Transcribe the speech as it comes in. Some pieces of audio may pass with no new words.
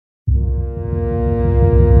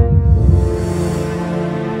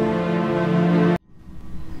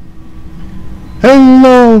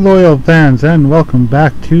Hello loyal fans and welcome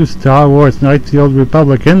back to Star Wars Knights of the Old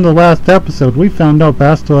Republic. In the last episode we found out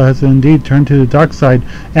Bastila has indeed turned to the dark side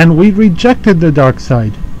and we rejected the dark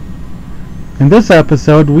side. In this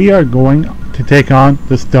episode we are going to take on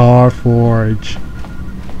the Star Forge.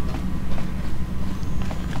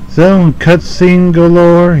 So cutscene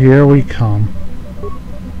galore, here we come.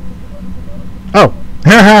 Oh!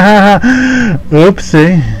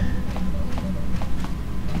 Oopsie.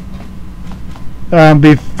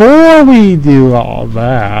 Before we do all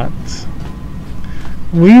that,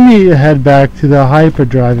 we need to head back to the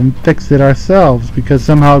hyperdrive and fix it ourselves, because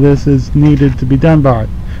somehow this is needed to be done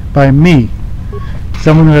by me,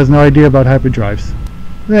 someone who has no idea about hyperdrives.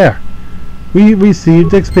 There, we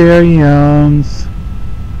received experience.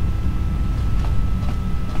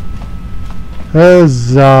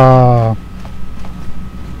 Huzzah!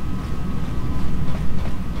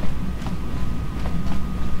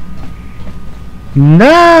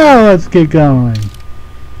 Now let's get going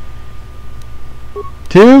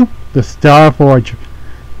to the Star Forge.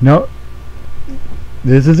 No,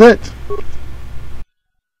 this is it.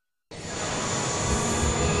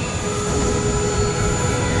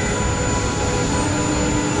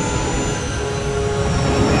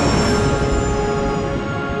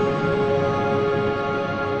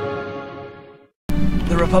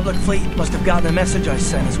 The Republic fleet must have gotten a message I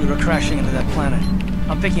sent as we were crashing into that planet.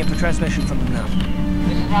 I'm picking up the transmission from them now.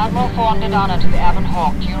 This is Admiral Thorn Dodonna to the Avon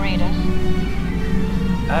Hawk. Do you read us?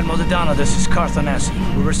 Admiral Dodonna, this is Carth Onasi.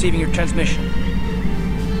 We're receiving your transmission.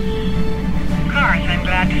 Carth, I'm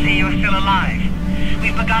glad to see you're still alive.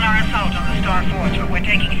 We've begun our assault on the Star Forge, but we're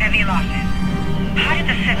taking heavy losses. How did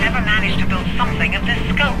the Sith ever manage to build something of this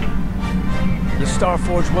scope? The Star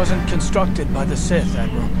Forge wasn't constructed by the Sith,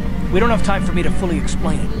 Admiral. We don't have time for me to fully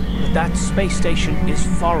explain it, but that space station is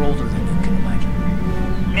far older than you can imagine.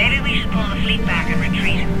 Maybe we should pull the fleet back and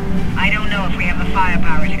retreat. I don't know if we have the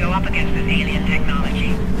firepower to go up against this alien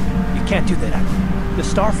technology. You can't do that, Admiral. The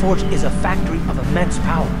Star Forge is a factory of immense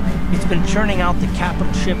power. It's been churning out the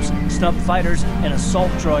capital ships, snub fighters, and assault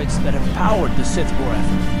droids that have powered the Sith war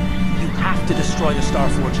effort. You have to destroy the Star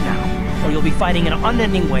Forge now, or you'll be fighting an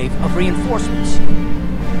unending wave of reinforcements.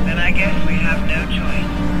 Then I guess we have no choice.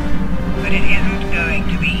 But it isn't going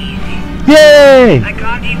to be easy. Yay! I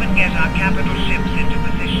can't even get our capital ships into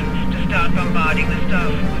position to start bombarding the Star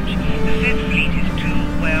Forge. The Sith fleet is too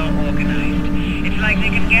well organized. It's like they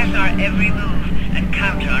can guess our every move and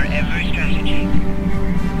counter our every strategy.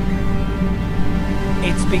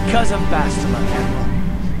 It's because of Bastila,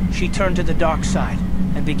 Admiral. She turned to the dark side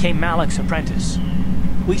and became Malak's apprentice.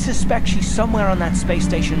 We suspect she's somewhere on that space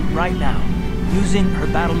station right now, using her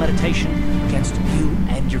battle meditation against you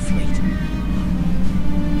and your fleet.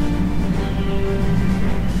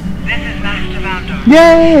 This is Master Vandor.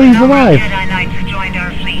 Yay, he's alive! Jedi Knights have joined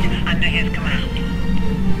our fleet under his command.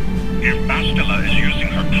 If Bastila is using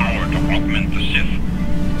her power to augment the Sith,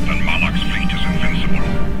 then Malak's fleet is invincible.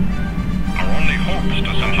 Our only hope is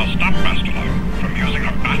to somehow stop Bastila from using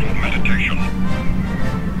her battle meditation.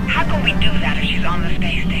 How can we do that if she's on the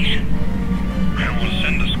space station? I will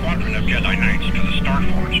send a squadron of Jedi Knights to the Star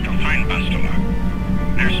Forge to find Bastila.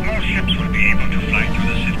 Their small ships will be able to fly through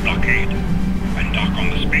the Sith blockade and dock on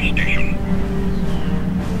the space station.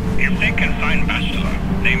 If they can find Bastila,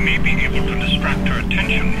 they may be able to distract her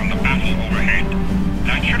attention from the battle overhead.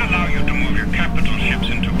 That should allow you to move your capital ships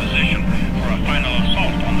into position for a final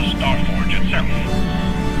assault on the Star Forge itself.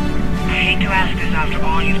 I hate to ask this after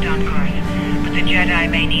all you've done, Carth, but the Jedi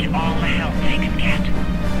may need all the help they can get.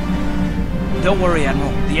 Don't worry,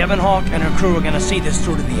 Admiral. The Avon Hawk and her crew are going to see this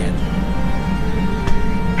through to the end.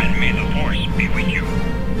 And may the Force be with you.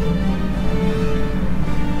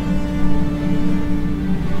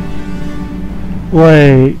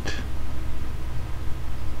 Wait.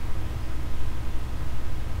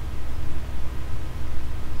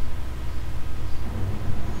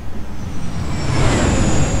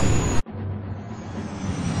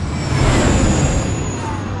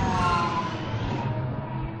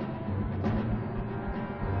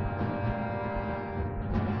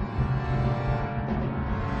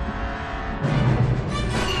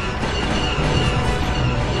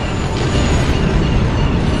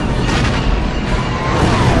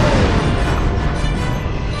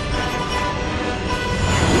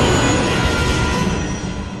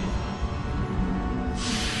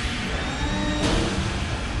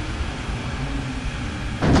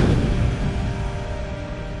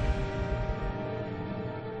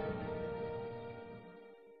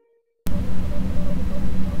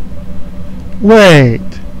 Wait.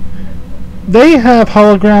 They have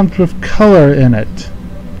holograms with color in it.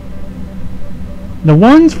 The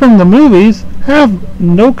ones from the movies have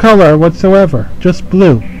no color whatsoever, just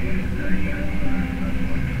blue.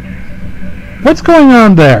 What's going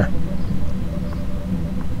on there?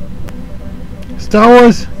 Star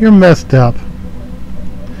Wars, you're messed up.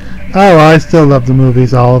 Oh, I still love the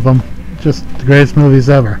movies, all of them. Just the greatest movies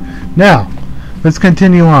ever. Now, let's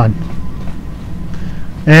continue on.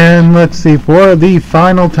 And let's see, for the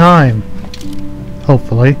final time,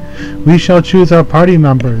 hopefully, we shall choose our party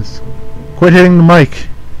members. Quit hitting the mic.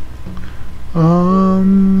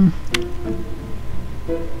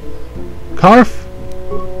 Karf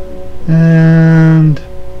and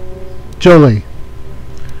Jolie.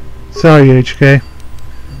 Sorry, HK.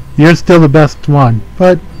 You're still the best one,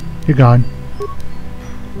 but you're gone.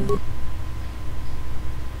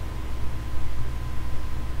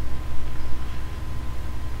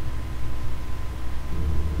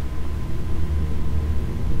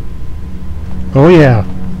 Oh yeah.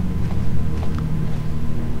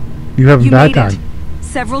 You have a bad time.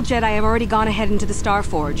 Several Jedi have already gone ahead into the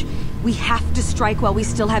Starforge. We have to strike while we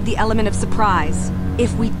still have the element of surprise.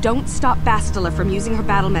 If we don't stop Bastila from using her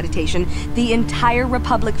battle meditation, the entire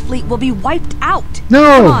Republic fleet will be wiped out. No!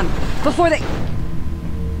 Come on, before they...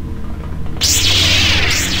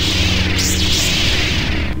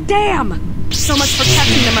 Damn! So much for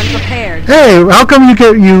catching them unprepared. Hey, how come you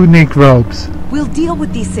get unique robes? We'll deal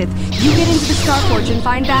with these Sith. You get into the Starforge and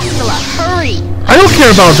find Bastila. Hurry! I don't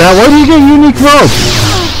care about that. Why do you get unique robes?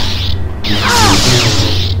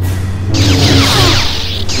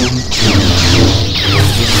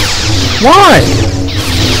 Why?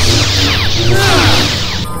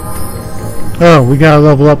 Oh, we gotta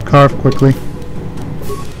level up Karf quickly.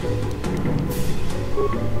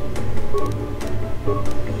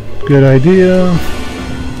 Good idea.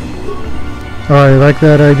 Oh, I like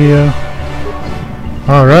that idea.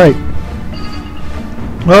 Alright.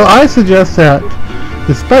 Well, I suggest that,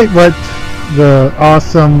 despite what the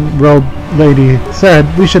awesome robe lady said,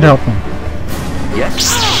 we should help him.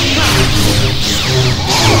 Yes.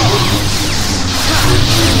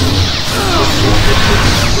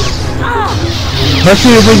 Let's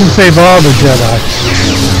see if we can save all the Jedi.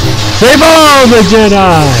 Save all the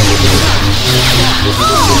Jedi!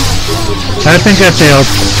 I think I failed.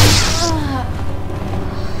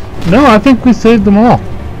 No, I think we saved them all.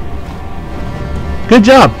 Good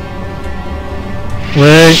job.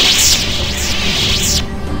 Wait.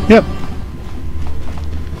 Yep.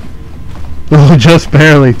 Oh, just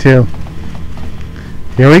barely too.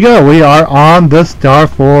 Here we go. We are on the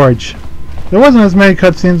Starforge. There wasn't as many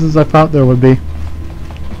cutscenes as I thought there would be.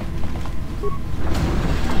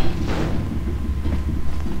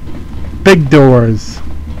 Big doors.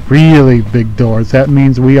 Really big doors. That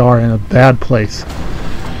means we are in a bad place.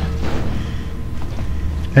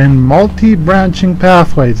 And multi-branching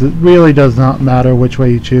pathways. It really does not matter which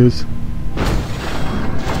way you choose.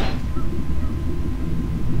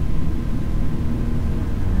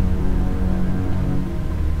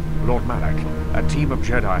 Lord Malak, a team of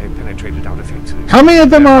Jedi penetrated our defenses. How many of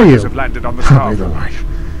them are you? Have landed on the Starforge.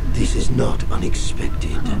 This is not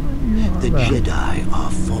unexpected. The Jedi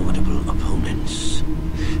are formidable opponents.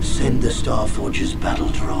 Send the Starforge's battle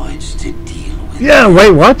droids to deal with Yeah,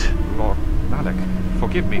 wait, what? Lord Malak,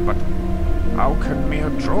 forgive me, but how can mere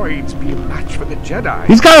droids be a match for the Jedi?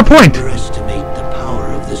 He's got a point! Underestimate the power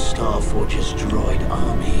of the Starforge's droid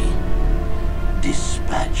army.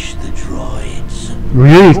 Dispatch the droids.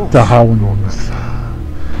 Release the hounds.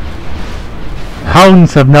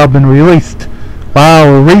 Hounds have now been released.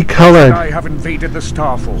 Wow, recolored. Jedi have invaded the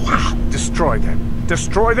Starforge. Destroy them.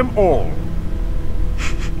 Destroy them all.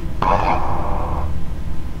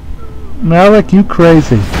 Malak, you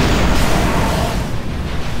crazy.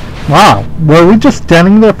 Wow, were we just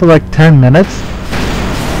standing there for like 10 minutes?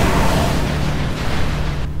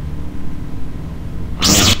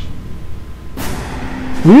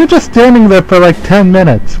 We were just standing there for like 10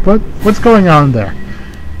 minutes. What's going on there?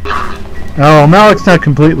 Oh, Malak's not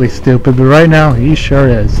completely stupid, but right now he sure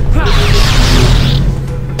is.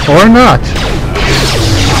 Or not.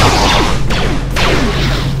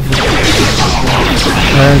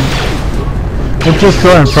 And we'll just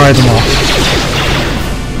go and fry them all.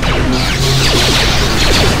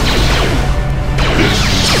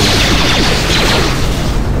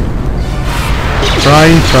 Fry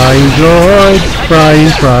droids, fry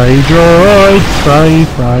droids,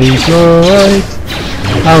 fry droids.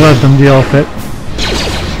 I'll let them deal with it.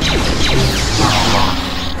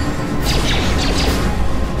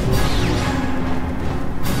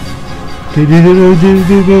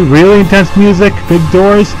 Really intense music, big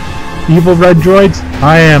doors, evil red droids.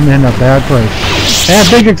 I am in a bad place. And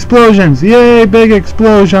big explosions! Yay, big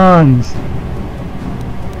explosions!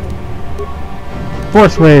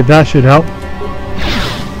 Force wave, that should help.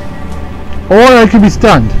 Or I could be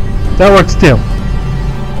stunned. That works too.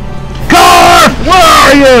 Carf! Where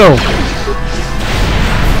are you?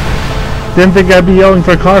 Didn't think I'd be yelling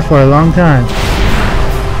for Carf for a long time.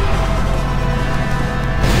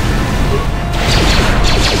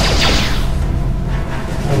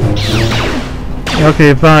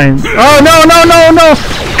 Okay, fine. Oh, no, no, no, no!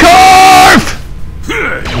 Carf!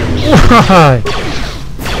 Why?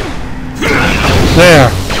 There.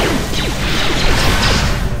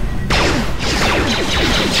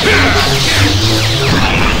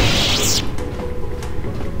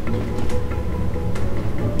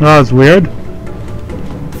 Oh, it's weird.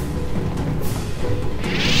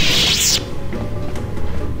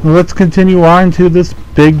 Well, let's continue on to this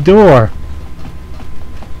big door.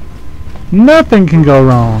 Nothing can go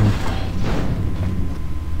wrong.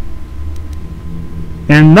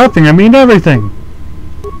 And nothing, I mean everything.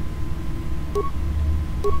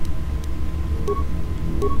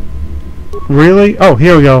 Really? Oh,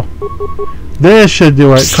 here we go. This should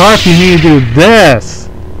do it. Carp, you need to do this.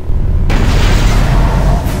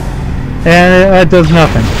 And that does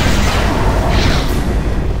nothing.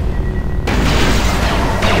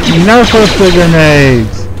 No cluster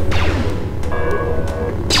grenades.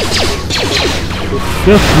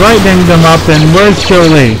 Just lightning them up, and where's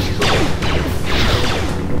Jolie?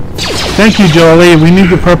 Thank you, Jolie. We need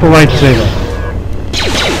the purple lightsaber.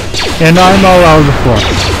 And I'm all out of the floor.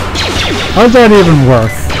 How does that even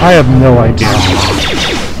work? I have no idea.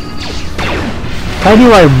 How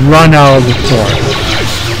do I run out of the floor?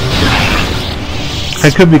 I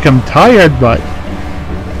could become tired, but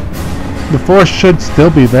the force should still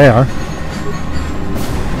be there.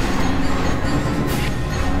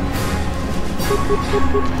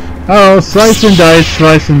 Oh, slice and dice,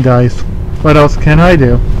 slice and dice. What else can I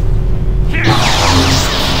do?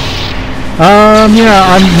 Yeah,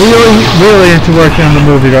 I'm really into working on the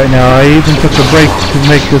movie right now. I even took a break to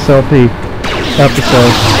make this LP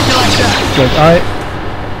episode. But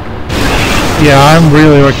yeah, I'm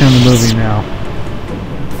really working on the movie now.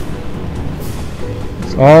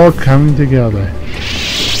 It's all coming together.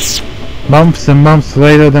 Months and months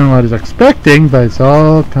later than what I was expecting, but it's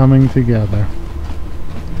all coming together.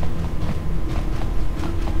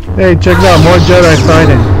 Hey, check it out, more Jedi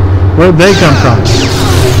fighting. Where'd they come from?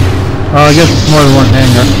 Oh, I guess it's more than one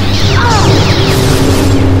hangar.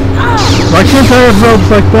 Why can't I have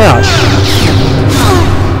robes like that?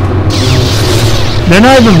 They're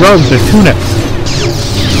not even robes, they're tunics.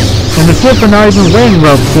 And the Sith are not even wearing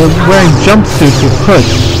robes, they're wearing jumpsuits with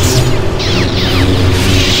hoods.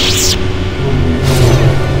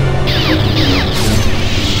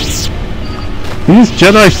 These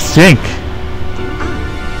Jedi stink.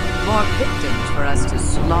 More victims for us to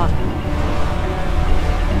slaughter.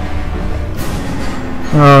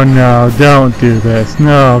 Oh no, don't do this.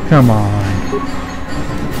 No, come on.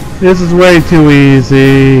 This is way too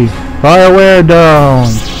easy. Fireware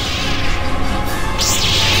don't.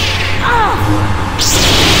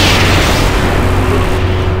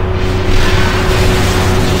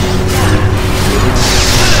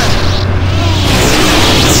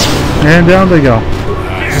 And down they go.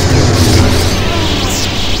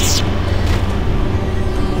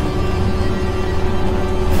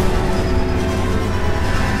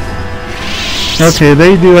 Okay,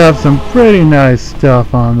 they do have some pretty nice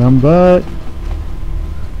stuff on them, but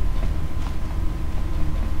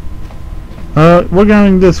we're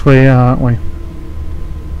going this way, aren't we?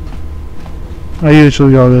 I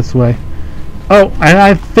usually go this way. Oh, and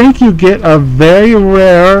I think you get a very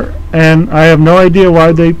rare, and I have no idea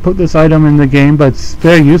why they put this item in the game, but it's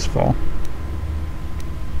very useful.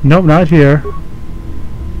 Nope, not here.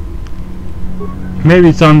 Maybe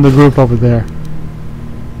it's on the group over there.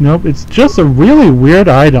 Nope, it's just a really weird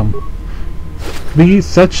item. Be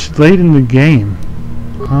such late in the game.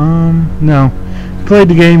 No. Played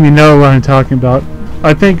the game, you know what I'm talking about.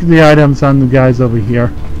 I think the item's on the guys over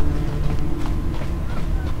here.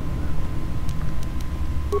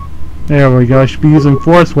 There we go, I should be using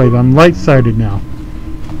Force Wave. I'm light-sighted now.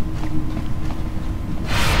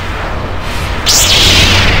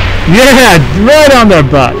 Yeah, right on their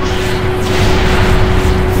butt.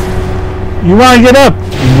 You want to get up?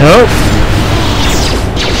 Nope.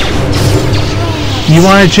 You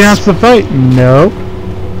want a chance to fight? Nope.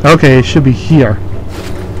 Okay, it should be here.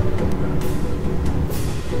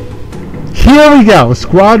 Here we go,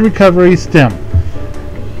 Squad Recovery Stim.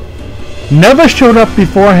 Never showed up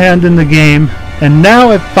beforehand in the game, and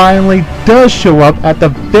now it finally does show up at the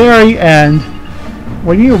very end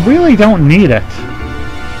when you really don't need it.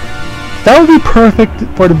 That would be perfect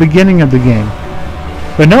for the beginning of the game.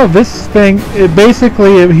 But no, this thing, it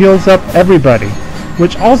basically heals up everybody,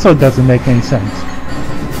 which also doesn't make any sense.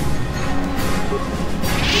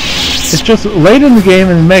 It's just late in the game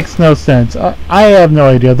and it makes no sense. I have no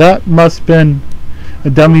idea. That must have been a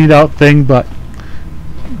dummied out thing, but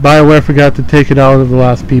BioWare forgot to take it out of the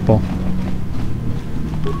last people.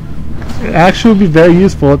 It actually would be very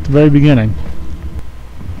useful at the very beginning.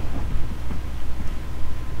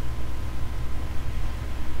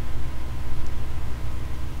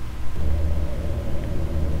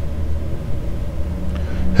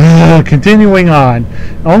 Continuing on.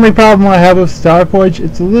 Only problem I have with Starforge,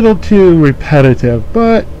 it's a little too repetitive,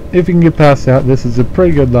 but if you can get past that, this is a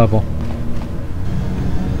pretty good level.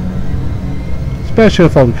 Especially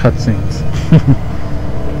with all the cutscenes.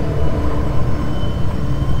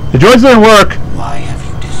 The droids didn't work! Why have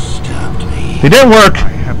you disturbed me? They didn't work! I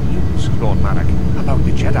have news, Lord Malak, about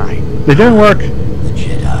the Jedi. They didn't work! The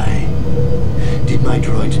Jedi. Did my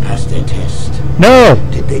droids pass their test? No!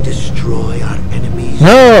 Did they destroy our enemies?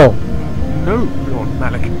 No! No, Lord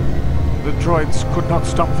Malak. The droids could not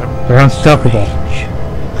stop them. They're unstoppable. Strange.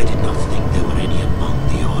 I did not think there were any among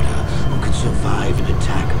the Order who could survive an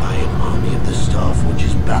attack by an army of the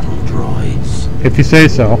Starforge's battle droids. If you say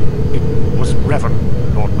so. It was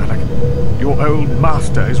Revan, Lord Malak. Your old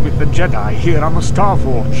master is with the Jedi here on the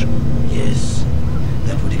Starforge. Yes,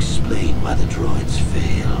 that would explain why the droids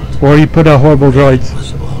failed. Or you put out horrible droids.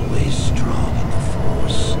 Was always strong in the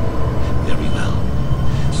Force. Very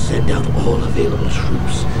well. Send out all available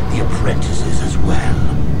troops, the apprentices as well.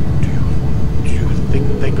 Do you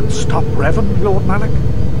think they could stop Revan, Lord Malak?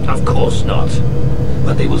 Of course not.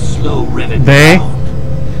 But they will slow Revan They?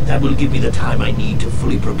 down. That will give me the time I need to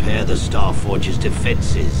fully prepare the Starforge's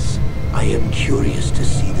defenses. I am curious to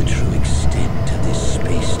see the true extent of this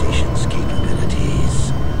space station's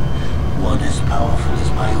capabilities. One as powerful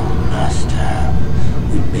as my old master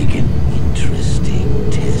would make an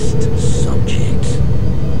interesting test subject.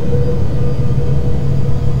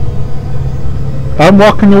 I'm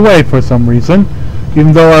walking away for some reason,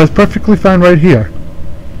 even though I was perfectly fine right here.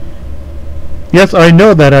 Yes, I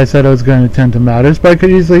know that I said I was going to tend to matters, but I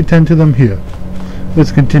could easily tend to them here.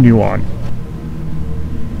 Let's continue on.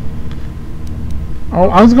 Oh,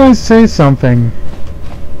 I was going to say something.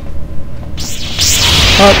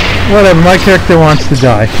 Whatever, my character wants to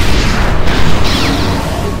die.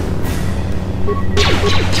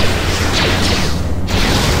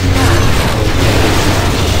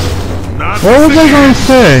 What was I going to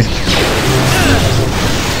say?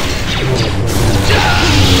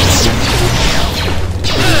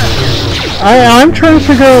 I'm trying to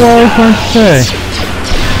figure out what I was going to say.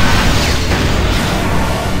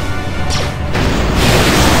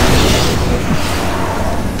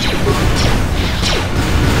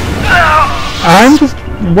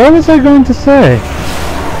 What was I going to say?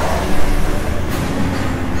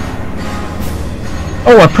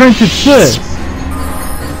 Oh, apprentices!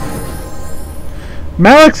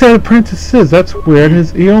 Malak said apprentices, that's weird.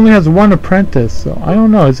 He only has one apprentice, so I don't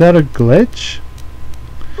know, is that a glitch?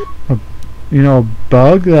 A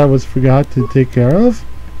bug that was forgot to take care of?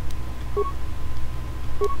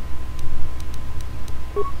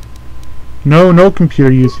 No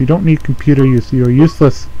computer use. You don't need computer use. You're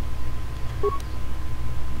useless.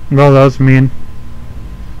 Well, that was mean.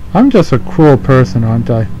 I'm just a cruel person, aren't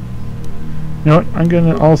I? You know what? I'm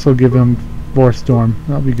gonna also give him Force Storm.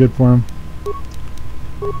 That'll be good for him.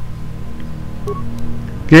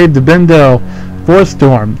 Gave the Bindo Force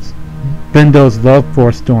Storms. Bindos love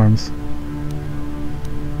Force Storms.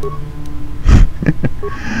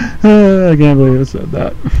 I can't believe I said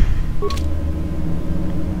that.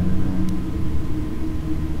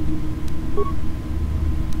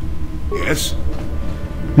 Yes?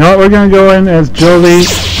 You know what? We're gonna go in as Jolee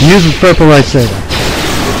and use his purple lightsaber.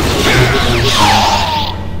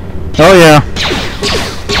 Oh yeah.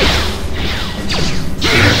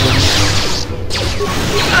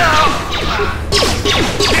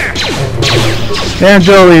 And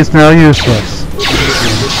Jolee is now useless.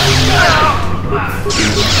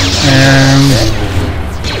 And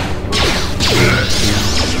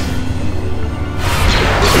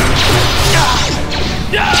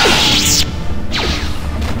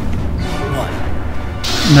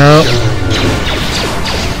no.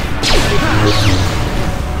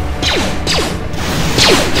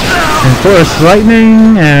 And Force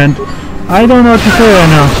Lightning, and I don't know what to say right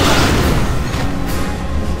now.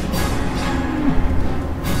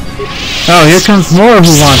 Oh, here comes more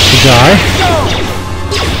who wants to die.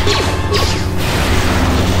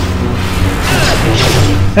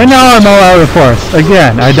 And now I'm all out of Force.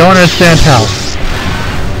 Again, I don't understand how.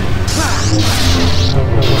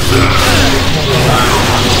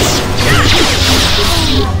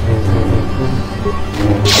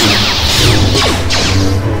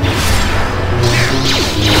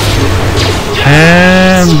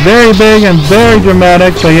 and very big and very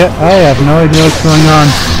dramatic, but yet I have no idea what's going on.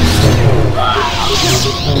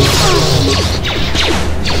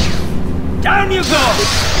 Down you go!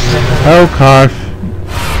 Oh, Karf.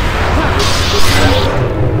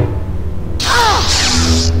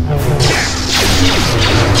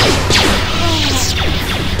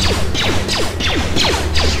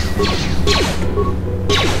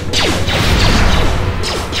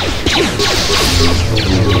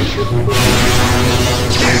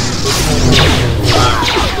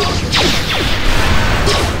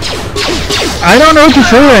 I don't know what to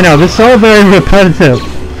say right now. This is all very repetitive.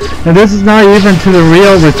 And this is not even to the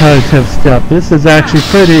real repetitive stuff. This is actually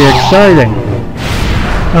pretty exciting.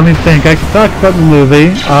 Let me think. I can talk about the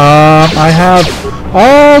movie. I have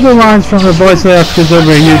all the lines from the voice actors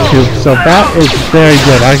over YouTube, so that is very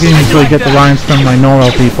good. I can usually get the lines from my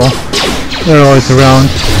normal people. They're always around.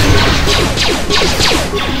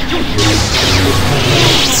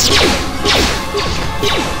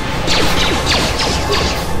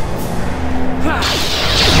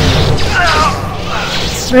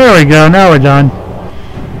 There we go, now we're done.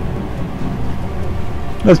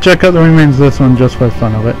 Let's check out the remains of this one just for the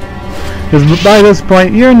fun of it. Because by this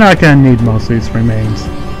point, you're not going to need most of these remains.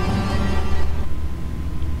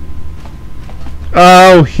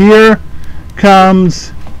 Oh, here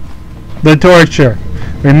comes the torture.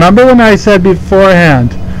 Remember when I said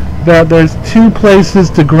beforehand that there's two places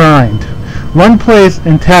to grind? One place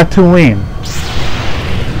in Tatooine.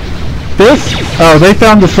 This? Oh, they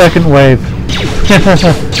found the second wave.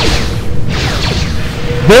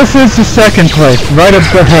 This is the second place, right up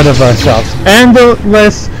ahead of ourselves.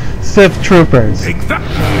 Endless Sith troopers. Take that.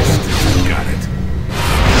 Got it.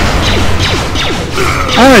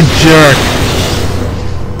 I'm a jerk.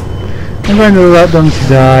 I'm going to let them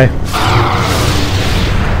die.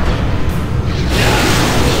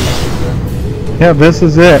 Yeah, this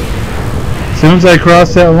is it. As soon as I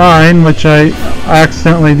cross that line, which I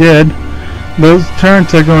accidentally did, those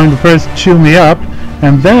turrets are going to first chew me up,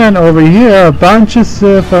 and then over here a bunch of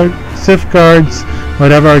Sith guards,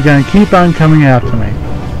 whatever, are going to keep on coming after me.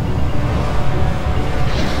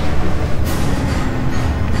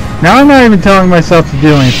 Now I'm not even telling myself to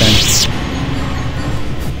do anything.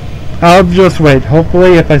 I'll just wait.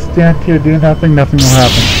 Hopefully if I stand here and do nothing, nothing will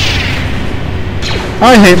happen.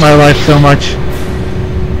 I hate my life so much.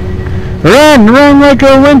 Run! Run like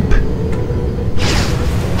a wimp!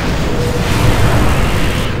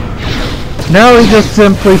 Now we just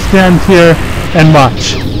simply stand here and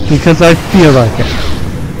watch, because I feel like it.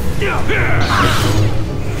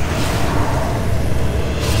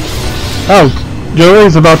 Oh,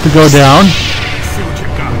 Joey's about to go down.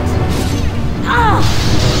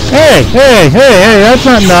 Hey, hey, hey, hey, that's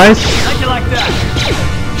not nice. How'd you like that?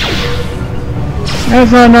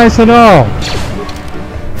 That's not nice at all.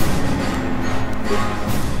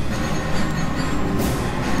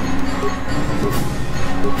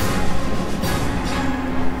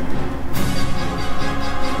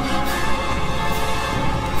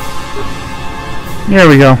 There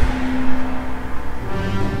we go.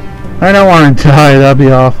 I don't want to die, that'd be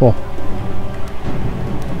awful.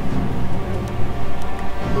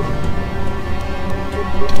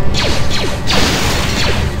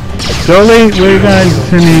 Jolie, we're going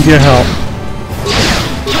to need your help.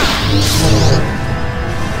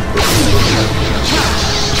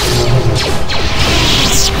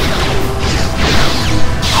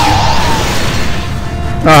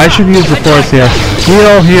 Oh, I should use the force here.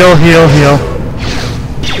 Heal, heal, heal, heal.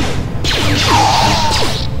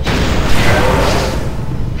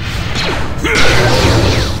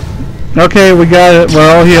 Okay, we got it.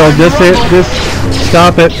 We're all healed. Just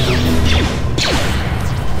stop it.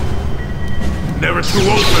 Never too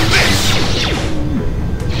old for this.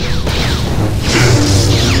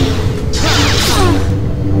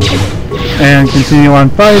 And continue on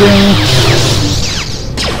fighting.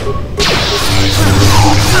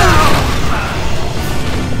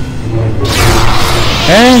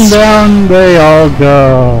 And down they all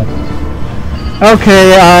go.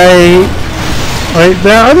 Okay, wait,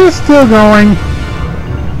 the others still going.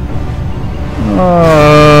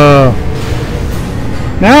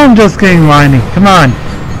 Now I'm just getting whiny. Come on.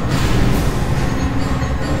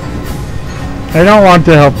 I don't want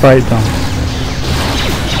to help fight them.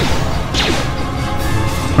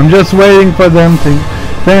 I'm just waiting for them to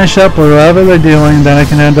finish up whatever they're doing, then I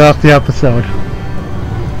can end off the episode.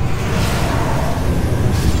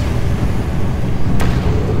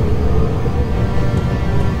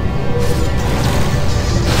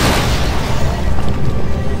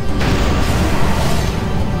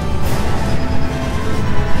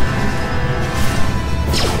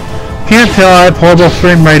 can't tell, I have horrible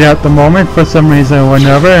frame rate at the moment for some reason or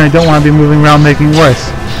another, and I don't want to be moving around making worse.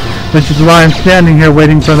 Which is why I'm standing here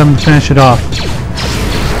waiting for them to finish it off.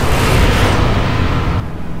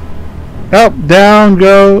 Oh, down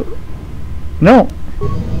go... No.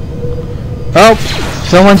 Oh,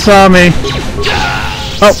 someone saw me.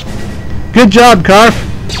 Oh, good job, Carf.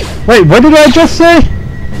 Wait, what did I just say?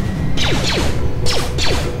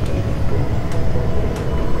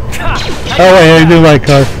 Oh wait, I do like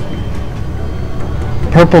Carf.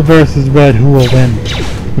 Purple versus red, who will win?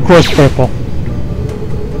 Of course, purple.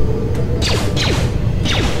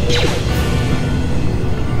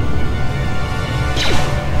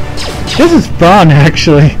 This is fun,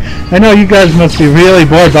 actually. I know you guys must be really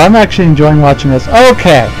bored, but I'm actually enjoying watching this.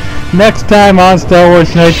 Okay, next time on Star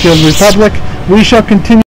Wars Knights of the Republic, we shall continue